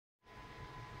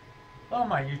Hello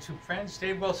my YouTube friends,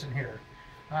 Dave Wilson here.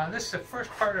 This is the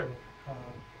first part of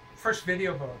first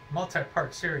video of a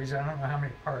multi-part series. I don't know how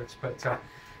many parts, but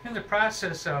in the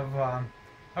process of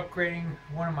upgrading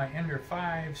one of my Ender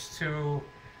 5s to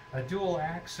a dual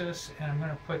axis, and I'm going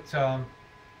to put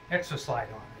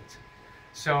Exoslide on it.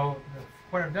 So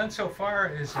what I've done so far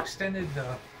is extended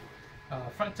the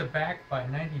front to back by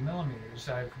 90 millimeters.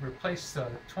 I've replaced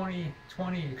the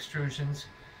 2020 extrusions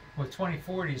with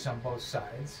 2040s on both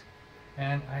sides,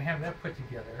 and I have that put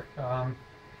together.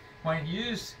 What I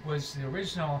used was the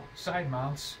original side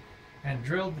mounts and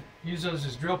used those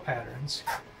as drill patterns,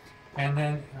 and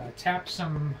then tapped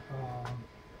some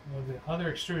of the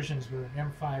other extrusions with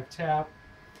an M5 tap,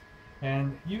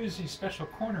 and used these special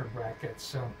corner brackets.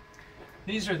 So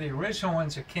these are the original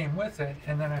ones that came with it,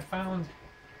 and then I found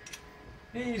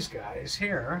these guys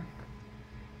here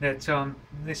that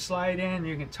they slide in.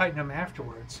 You can tighten them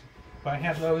afterwards, but I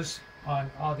have those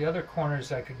on all the other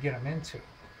corners I could get them into.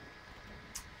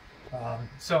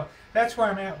 So that's where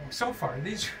I'm at so far.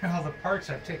 These are all the parts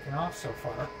I've taken off so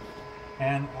far,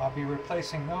 and I'll be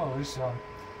replacing those.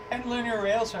 And linear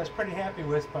rails I was pretty happy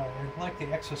with, but I like the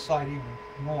Exoslide even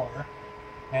more.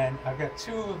 And I've got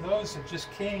two of those that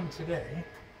just came today,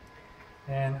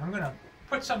 and I'm going to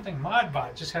put something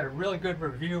Modbot just had a really good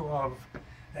review of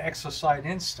the Exoslide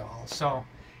install. So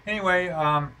anyway,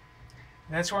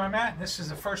 that's where I'm at. This is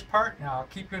the first part, and I'll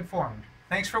keep you informed.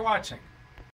 Thanks for watching.